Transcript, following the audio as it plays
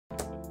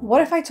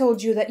What if I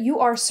told you that you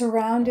are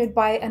surrounded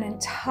by an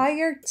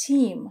entire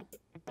team,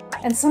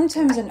 and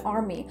sometimes an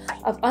army,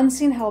 of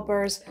unseen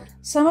helpers,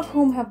 some of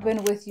whom have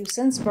been with you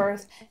since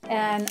birth,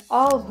 and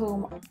all of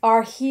whom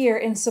are here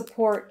in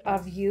support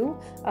of you,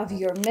 of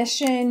your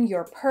mission,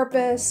 your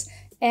purpose,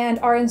 and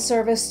are in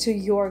service to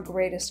your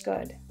greatest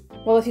good?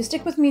 Well, if you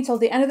stick with me till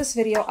the end of this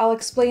video, I'll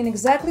explain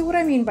exactly what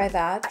I mean by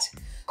that,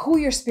 who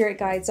your spirit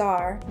guides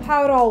are,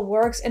 how it all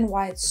works, and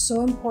why it's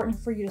so important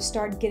for you to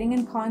start getting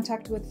in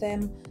contact with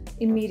them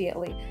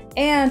immediately.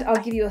 And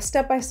I'll give you a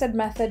step-by-step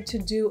method to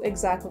do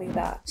exactly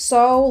that.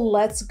 So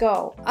let's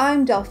go.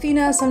 I'm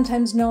Delphina,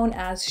 sometimes known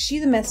as She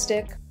the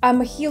Mystic.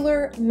 I'm a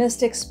healer,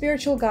 mystic,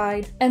 spiritual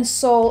guide, and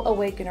soul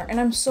awakener. And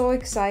I'm so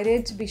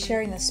excited to be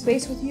sharing this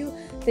space with you.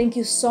 Thank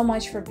you so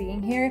much for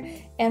being here.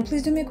 And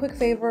please do me a quick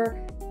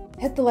favor.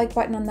 Hit the like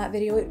button on that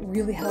video, it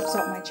really helps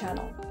out my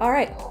channel. All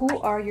right, who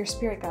are your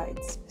spirit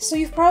guides? So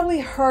you've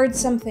probably heard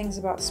some things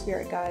about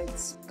spirit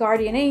guides.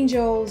 Guardian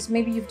angels,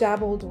 maybe you've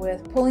dabbled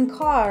with pulling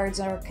cards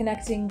or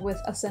connecting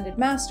with ascended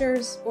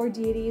masters or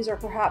deities, or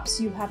perhaps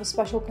you have a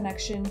special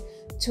connection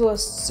to a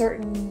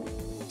certain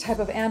type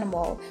of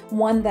animal,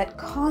 one that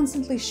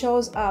constantly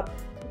shows up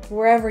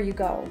wherever you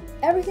go.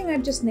 Everything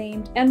I've just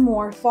named and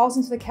more falls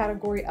into the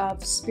category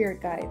of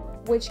spirit guide,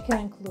 which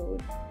can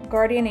include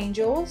guardian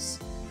angels,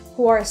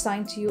 who are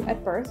assigned to you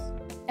at birth,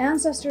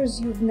 ancestors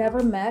you've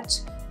never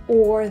met,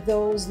 or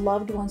those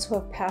loved ones who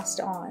have passed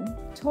on,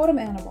 totem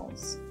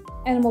animals,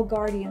 animal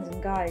guardians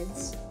and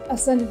guides,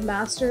 ascended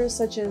masters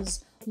such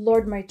as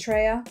Lord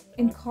Maitreya,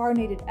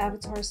 incarnated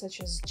avatars such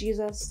as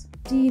Jesus,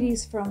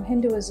 deities from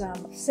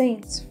Hinduism,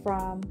 saints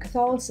from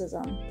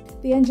Catholicism.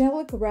 The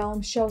angelic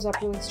realm shows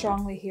up really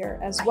strongly here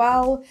as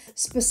well,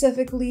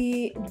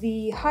 specifically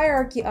the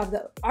hierarchy of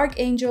the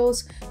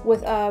archangels,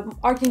 with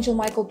Archangel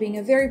Michael being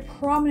a very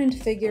prominent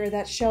figure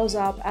that shows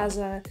up as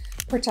a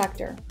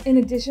protector. In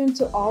addition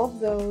to all of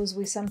those,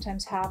 we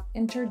sometimes have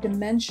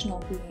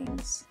interdimensional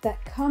beings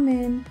that come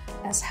in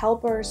as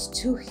helpers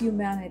to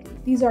humanity.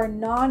 These are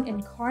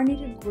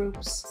non-incarnated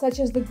groups, such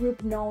as the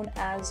group known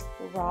as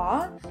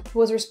Ra, who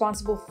was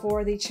responsible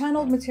for the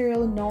channeled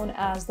material known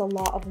as the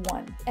Law of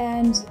One.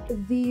 And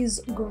these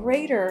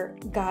greater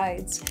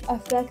guides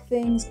affect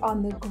things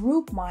on the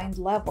group mind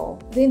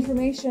level, the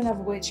information of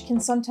which can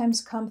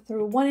sometimes come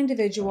through one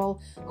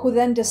individual who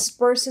then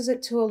disperses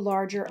it to a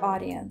larger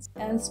audience.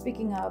 And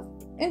speaking of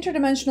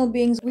interdimensional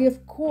beings, we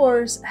of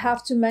course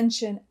have to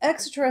mention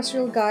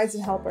extraterrestrial guides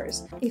and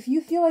helpers. If you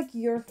feel like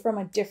you're from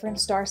a different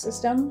star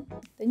system,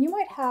 then you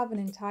might have an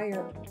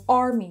entire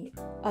army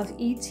of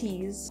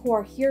ETs who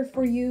are here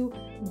for you,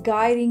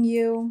 guiding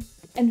you,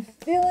 and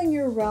filling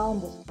your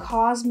realm with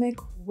cosmic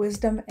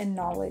wisdom and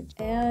knowledge.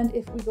 And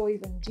if we go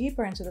even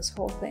deeper into this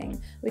whole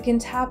thing, we can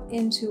tap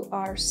into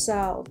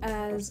ourselves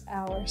as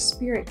our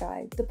spirit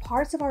guide, the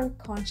parts of our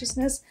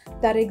consciousness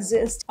that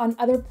exist on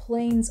other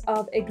planes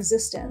of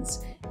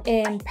existence,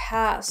 in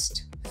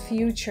past,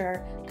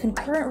 future,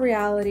 concurrent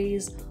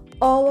realities,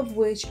 all of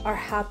which are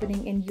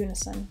happening in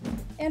unison.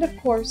 And of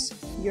course,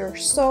 your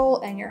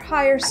soul and your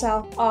higher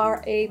self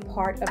are a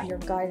part of your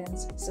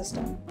guidance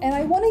system. And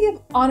I want to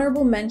give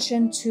honorable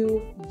mention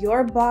to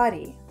your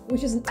body,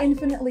 which is an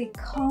infinitely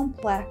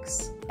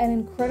complex and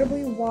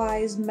incredibly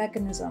wise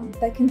mechanism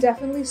that can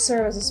definitely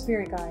serve as a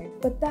spirit guide.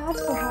 But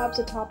that's perhaps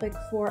a topic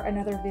for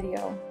another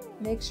video.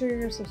 Make sure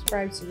you're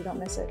subscribed so you don't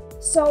miss it.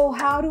 So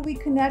how do we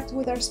connect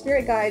with our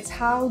spirit guides?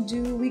 How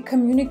do we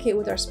communicate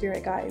with our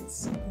spirit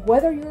guides?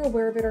 Whether you're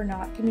aware of it or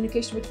not,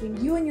 communication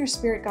between you and your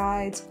spirit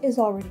guides is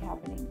already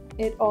happening.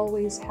 It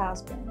always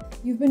has been.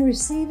 You've been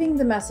receiving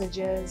the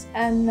messages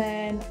and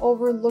then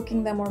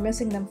overlooking them or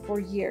missing them for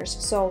years.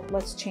 So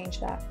let's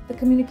change that. The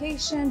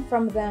communication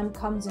from them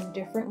comes in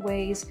different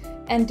ways,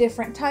 and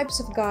different types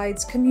of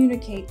guides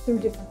communicate through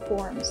different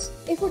forms.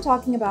 If we're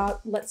talking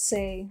about, let's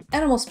say,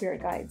 animal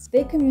spirit guides,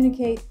 they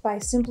communicate by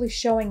simply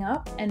showing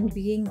up and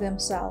being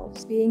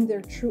themselves, being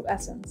their true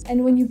essence.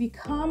 And when you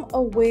become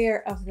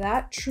aware of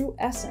that true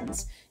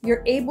essence,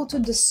 you're able to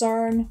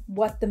discern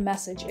what the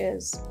message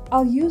is.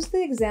 I'll use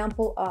the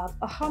example of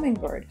a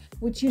hummingbird,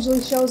 which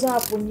usually shows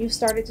up when you've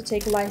started to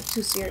take life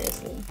too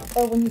seriously,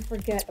 or when you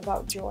forget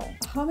about joy.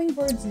 A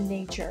hummingbird's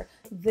nature,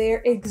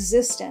 their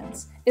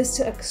existence, is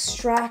to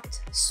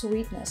extract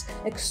sweetness,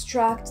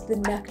 extract the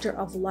nectar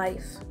of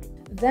life.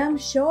 Them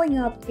showing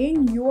up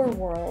in your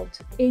world,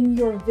 in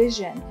your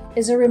vision,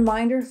 is a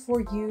reminder for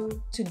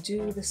you to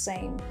do the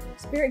same.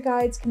 Spirit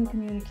guides can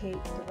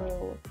communicate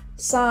through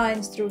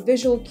signs, through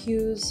visual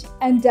cues,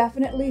 and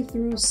definitely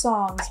through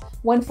songs.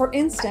 When, for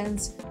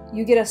instance,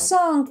 you get a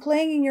song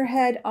playing in your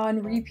head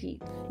on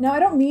repeat. Now, I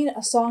don't mean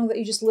a song that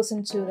you just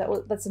listened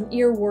to that's an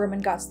earworm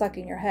and got stuck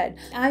in your head.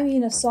 I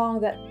mean a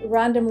song that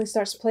randomly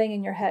starts playing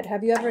in your head.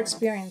 Have you ever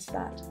experienced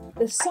that?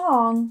 The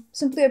song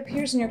simply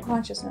appears in your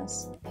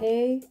consciousness.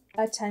 Pay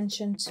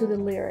attention to the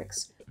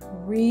lyrics.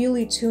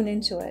 Really tune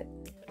into it.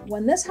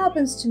 When this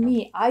happens to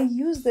me, I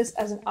use this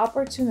as an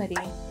opportunity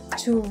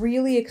to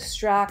really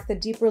extract the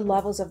deeper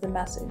levels of the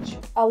message.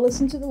 I'll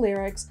listen to the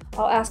lyrics,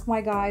 I'll ask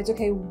my guides,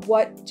 okay,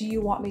 what do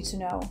you want me to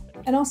know?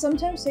 And I'll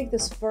sometimes take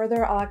this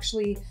further. I'll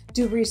actually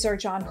do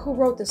research on who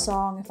wrote the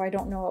song if I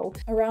don't know,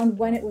 around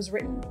when it was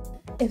written,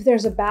 if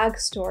there's a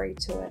backstory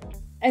to it.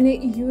 And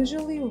it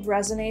usually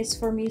resonates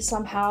for me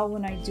somehow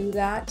when I do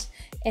that,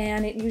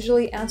 and it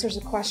usually answers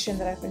a question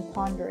that I've been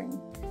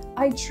pondering.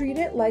 I treat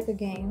it like a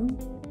game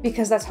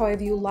because that's how I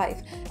view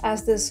life,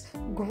 as this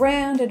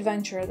grand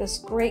adventure, this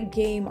great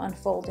game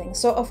unfolding.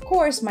 So of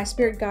course, my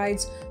spirit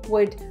guides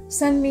would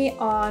send me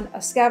on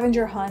a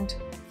scavenger hunt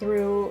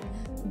through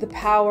the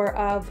power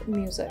of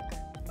music.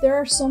 There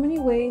are so many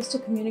ways to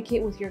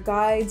communicate with your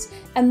guides,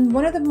 and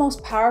one of the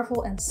most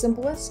powerful and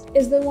simplest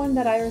is the one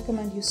that I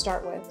recommend you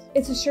start with.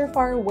 It's a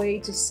surefire way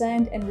to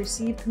send and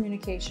receive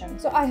communication.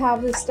 So I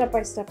have this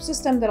step-by-step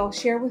system that I'll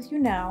share with you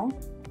now.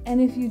 And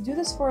if you do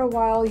this for a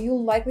while,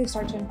 you'll likely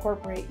start to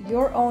incorporate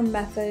your own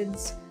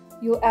methods,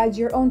 you'll add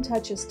your own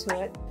touches to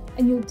it,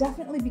 and you'll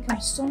definitely become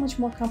so much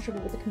more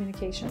comfortable with the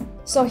communication.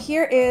 So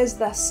here is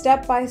the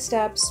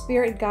step-by-step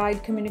spirit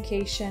guide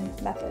communication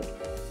method.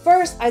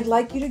 First, I'd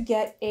like you to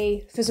get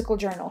a physical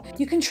journal.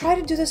 You can try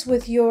to do this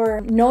with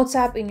your notes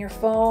app in your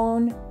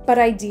phone, but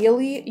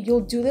ideally,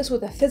 you'll do this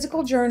with a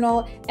physical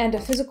journal and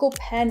a physical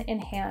pen in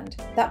hand.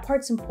 That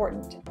part's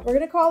important. We're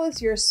gonna call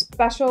this your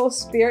special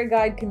spirit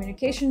guide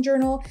communication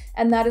journal,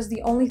 and that is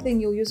the only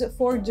thing you'll use it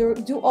for.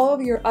 Do all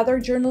of your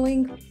other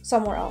journaling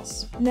somewhere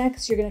else.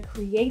 Next, you're gonna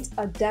create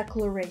a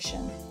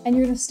declaration, and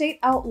you're gonna state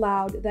out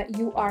loud that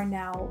you are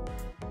now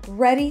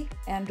ready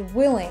and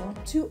willing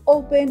to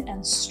open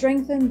and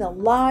strengthen the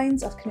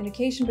lines of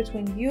communication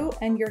between you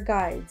and your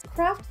guides.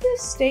 Craft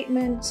this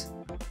statement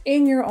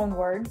in your own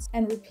words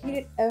and repeat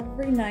it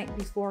every night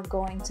before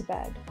going to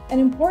bed. An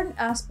important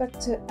aspect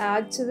to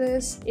add to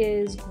this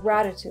is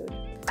gratitude.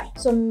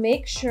 So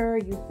make sure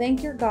you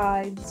thank your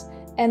guides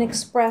and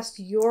express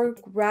your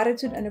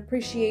gratitude and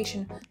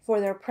appreciation for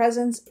their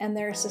presence and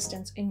their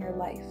assistance in your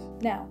life.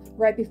 Now,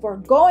 right before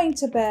going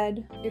to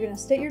bed, you're going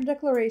to state your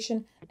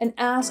declaration and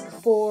ask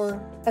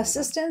for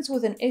assistance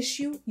with an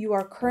issue you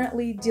are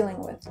currently dealing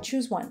with.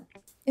 Choose one.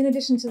 In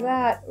addition to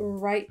that,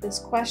 write this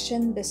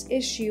question, this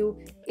issue,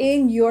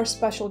 in your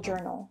special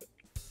journal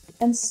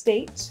and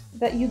state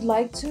that you'd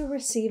like to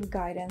receive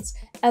guidance,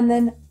 and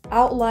then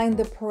outline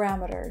the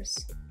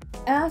parameters.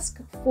 Ask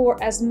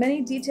for as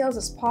many details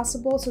as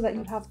possible so that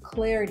you have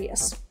clarity,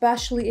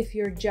 especially if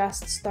you're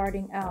just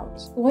starting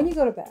out. When you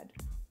go to bed,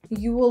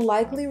 you will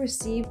likely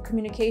receive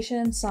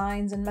communication,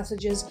 signs, and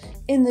messages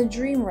in the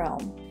dream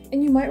realm.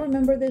 And you might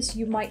remember this,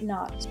 you might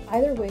not.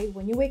 Either way,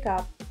 when you wake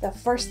up, the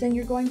first thing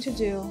you're going to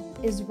do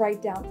is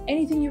write down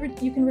anything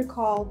you can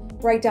recall,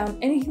 write down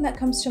anything that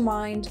comes to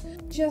mind.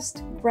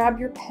 Just grab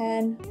your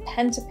pen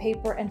to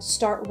paper, and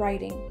start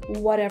writing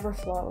whatever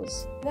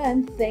flows.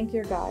 Then thank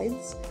your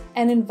guides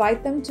and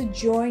invite them to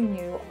join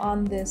you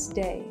on this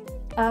day.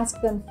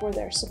 Ask them for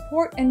their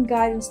support and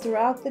guidance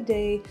throughout the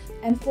day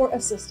and for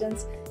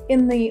assistance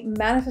in the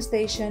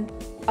manifestation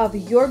of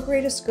your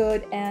greatest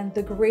good and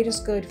the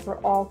greatest good for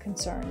all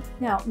concerned.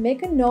 Now,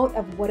 make a note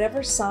of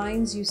whatever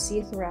signs you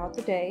see throughout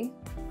the day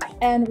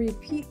and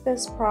repeat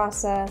this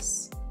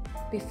process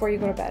before you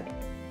go to bed.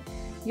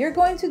 You're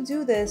going to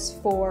do this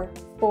for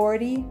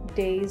 40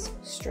 days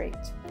straight.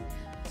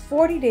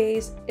 40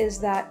 days is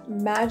that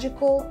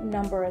magical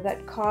number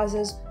that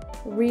causes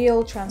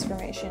real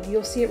transformation.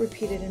 You'll see it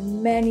repeated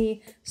in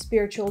many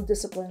spiritual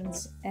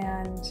disciplines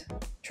and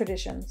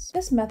traditions.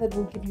 This method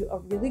will give you a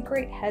really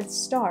great head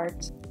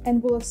start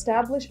and will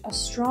establish a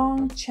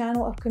strong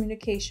channel of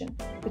communication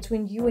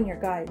between you and your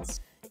guides.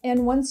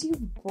 And once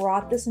you've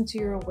brought this into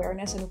your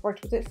awareness and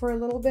worked with it for a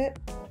little bit,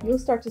 you'll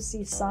start to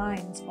see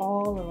signs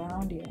all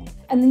around you.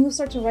 And then you'll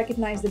start to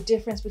recognize the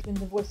difference between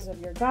the voices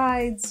of your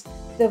guides,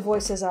 the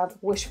voices of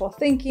wishful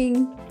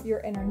thinking,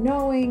 your inner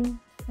knowing,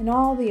 and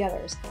all the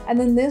others. And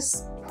then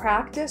this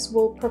practice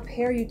will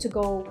prepare you to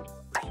go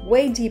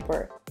way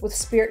deeper with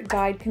spirit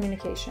guide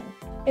communication.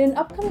 In an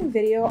upcoming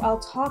video, I'll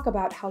talk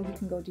about how you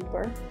can go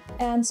deeper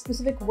and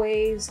specific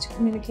ways to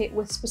communicate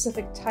with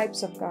specific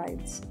types of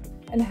guides,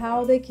 and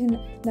how they can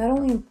not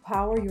only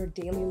empower your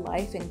daily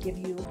life and give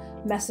you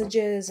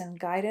messages and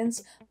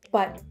guidance,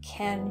 but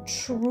can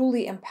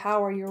truly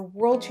empower your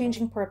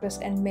world-changing purpose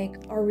and make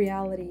our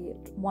reality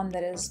one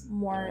that is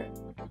more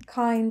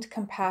kind,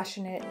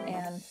 compassionate,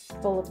 and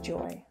full of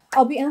joy.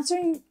 I'll be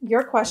answering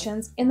your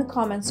questions in the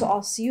comments, so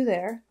I'll see you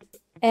there.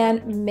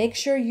 And make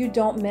sure you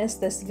don't miss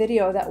this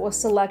video that was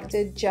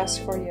selected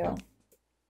just for you.